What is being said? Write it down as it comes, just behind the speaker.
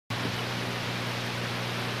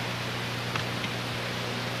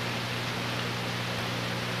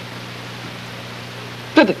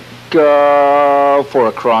to the go for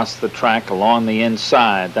across the track along the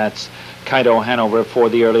inside. That's Kaido Hanover for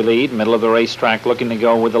the early lead. Middle of the racetrack looking to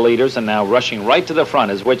go with the leaders, and now rushing right to the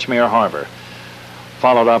front is Witchmere Harbor.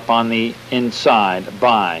 Followed up on the inside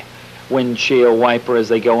by Windshield Wiper as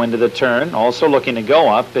they go into the turn. Also looking to go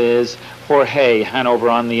up is Jorge Hanover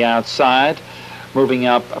on the outside. Moving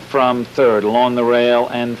up from third along the rail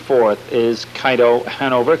and fourth is Kaido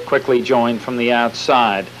Hanover, quickly joined from the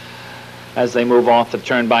outside. As they move off the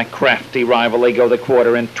turn by Crafty Rival, they go the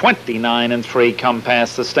quarter in 29 and 3, come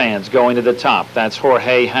past the stands. Going to the top, that's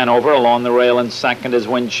Jorge Hanover. Along the rail and second is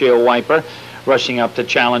Windshield Wiper. Rushing up to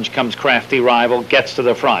challenge comes Crafty Rival, gets to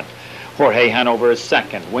the front. Jorge Hanover is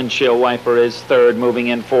second. Windshield Wiper is third. Moving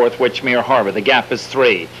in fourth, Witchmere Harbor. The gap is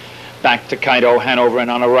 3. Back to Kaido Hanover, and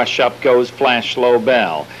on a rush up goes Flash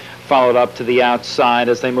Lobel. Followed up to the outside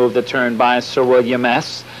as they move the turn by Sir William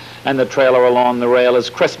S. And the trailer along the rail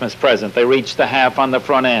is Christmas Present. They reach the half on the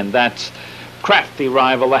front end. That's Crafty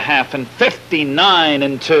Rival, the half, and 59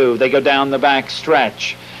 and 2. They go down the back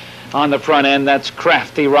stretch. On the front end, that's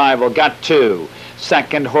Crafty Rival, got 2.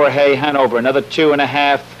 Second, Jorge Hanover, another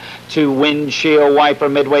 2.5 to Windshield Wiper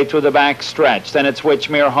midway through the back stretch. Then it's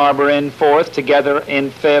Witchmere Harbor in fourth. Together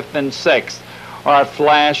in fifth and sixth are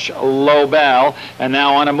Flash Lobel. And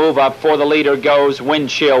now on a move up for the leader goes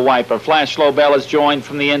Windshield Wiper. Flash Lobel is joined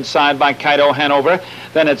from the inside by Kaido Hanover.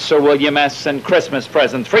 Then it's Sir William S. and Christmas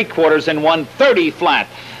Present. 3/4 in 130 flat.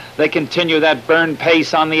 They continue that burn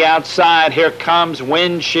pace on the outside. Here comes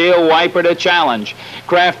Windshield Wiper to challenge.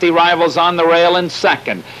 Crafty Rivals on the rail in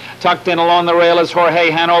second. Tucked in along the rail is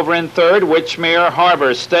Jorge Hanover in third. Witchmere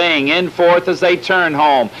Harbor staying in fourth as they turn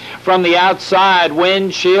home. From the outside,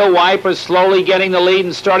 Windshield Wiper slowly getting the lead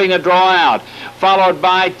and starting to draw out. Followed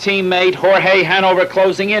by teammate Jorge Hanover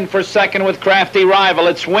closing in for second with Crafty Rival.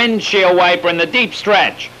 It's Windshield Wiper in the deep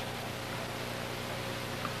stretch.